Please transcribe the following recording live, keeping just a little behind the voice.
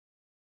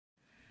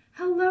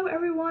Hello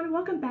everyone,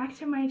 welcome back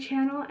to my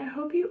channel. I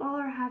hope you all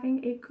are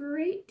having a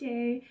great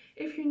day.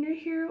 If you're new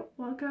here,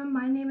 welcome.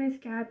 My name is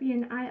Gabi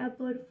and I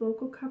upload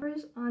vocal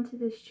covers onto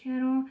this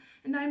channel,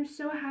 and I'm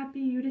so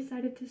happy you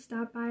decided to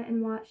stop by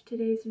and watch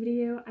today's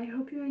video. I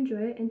hope you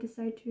enjoy it and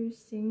decide to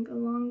sing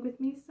along with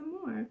me some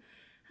more.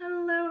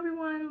 Hello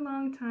everyone,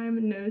 long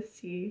time no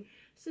see.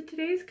 So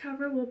today's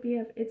cover will be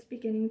of It's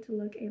Beginning to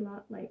Look a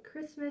Lot Like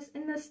Christmas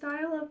in the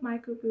style of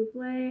Michael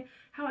Buble.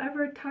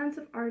 However, tons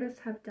of artists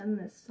have done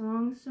this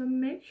song, so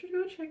make sure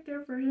to check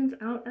their versions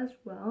out as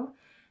well.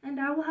 And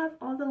I will have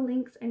all the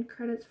links and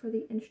credits for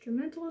the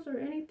instrumentals or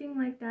anything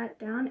like that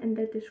down in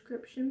the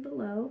description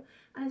below,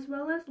 as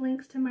well as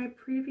links to my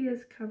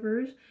previous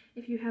covers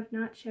if you have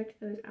not checked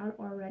those out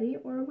already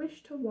or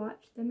wish to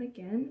watch them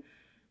again.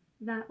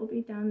 That will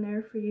be down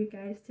there for you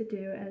guys to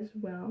do as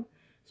well.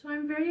 So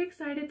I'm very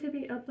excited to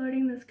be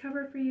uploading this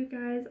cover for you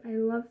guys. I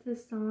love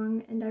this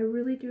song and I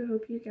really do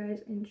hope you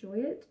guys enjoy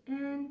it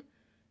and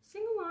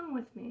sing along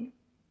with me.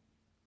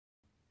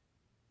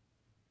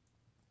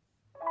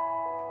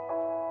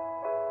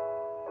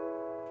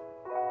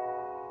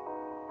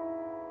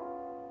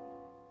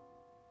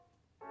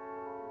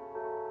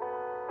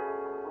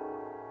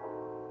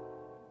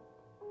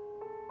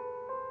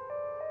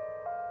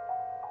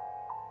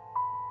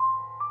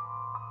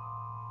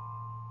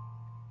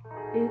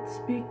 It's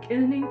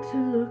beginning to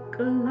look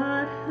a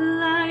lot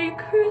like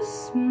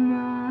Christmas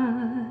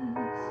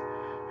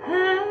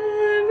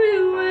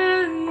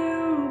everywhere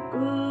you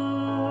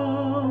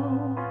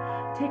go.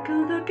 Take a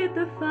look at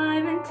the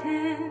 5 and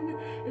 10,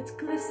 it's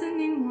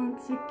glistening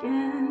once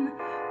again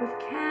with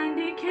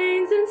candy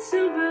canes and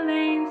silver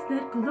lanes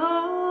that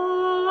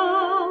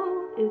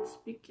glow. It's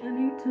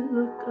beginning to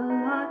look a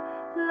lot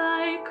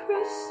like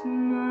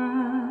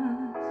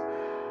Christmas.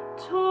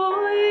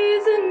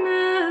 Toys in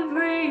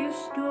every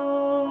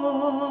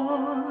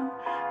store,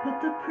 but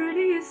the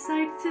prettiest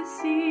sight to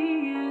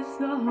see is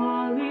the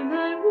holly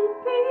that will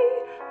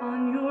be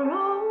on your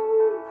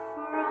own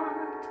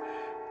front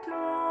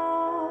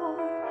door.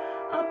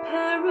 A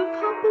pair of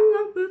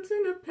hop-along boots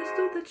and a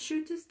pistol that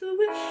shoots is the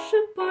wish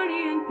of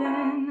Barney and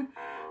Ben.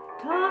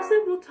 Dolls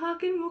that will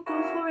talk and will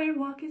go for a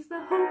walk is the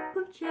hope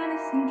of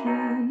Janice and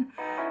Jen.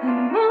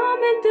 And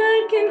Mom and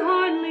Dad can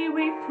hardly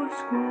wait for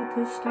school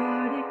to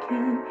start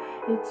again.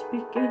 It's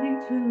beginning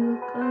to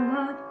look a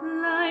lot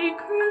like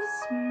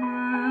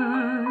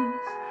Christmas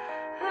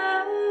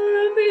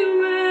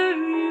everywhere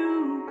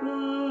you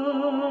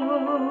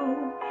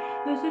go.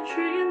 There's a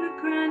tree in the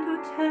Grand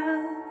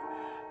Hotel,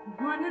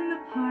 one in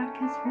the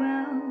park as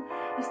well.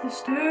 It's the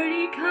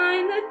sturdy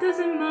kind that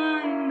doesn't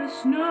mind the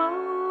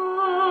snow.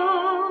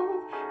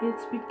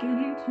 It's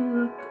beginning to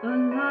look a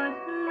lot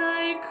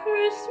like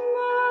Christmas.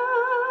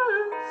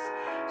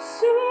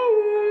 Soon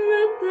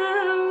the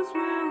bells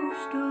will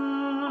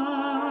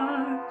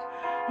start,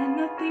 and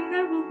the thing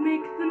that will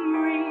make them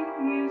ring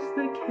is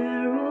the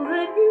carol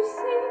that you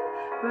sing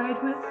right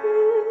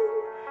within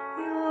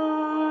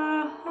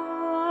your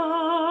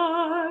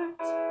heart.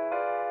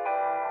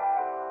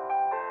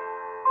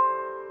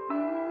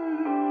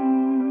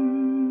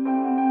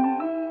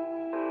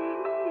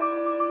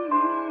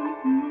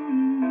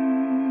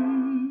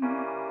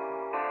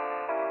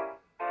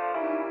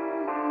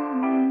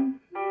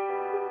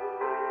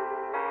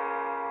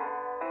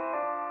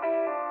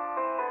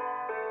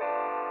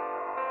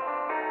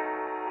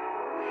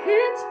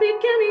 It's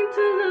beginning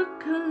to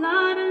look a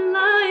lot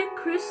like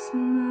Christmas.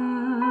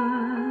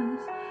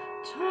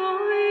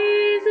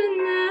 Toys in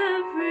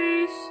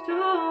every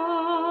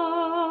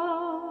store,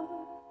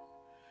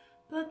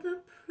 but the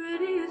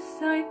prettiest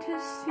sight to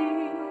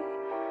see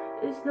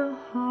is the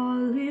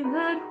holly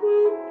that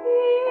will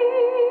be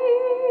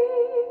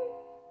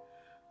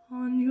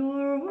on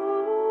your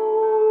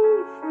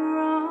own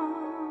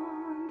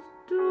front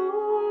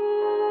door.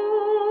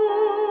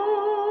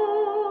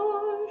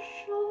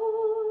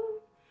 Sure,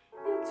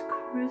 it's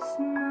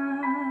Christmas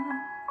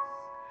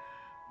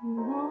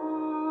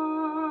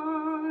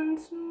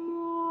once more.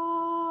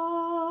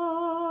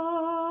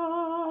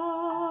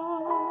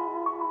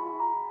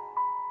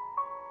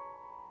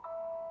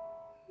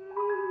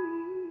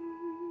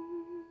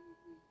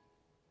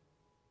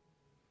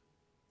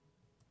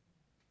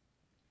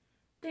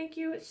 Thank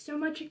you so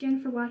much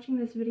again for watching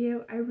this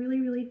video. I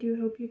really do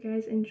hope you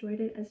guys enjoyed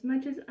it as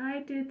much as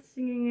I did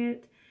singing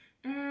it,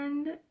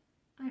 and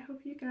I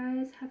hope you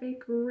guys have a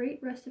great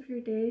rest of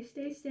your day.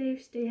 Stay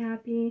safe, stay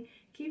happy,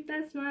 keep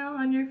that smile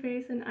on your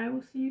face, and I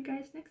will see you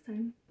guys next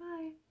time.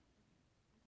 Bye!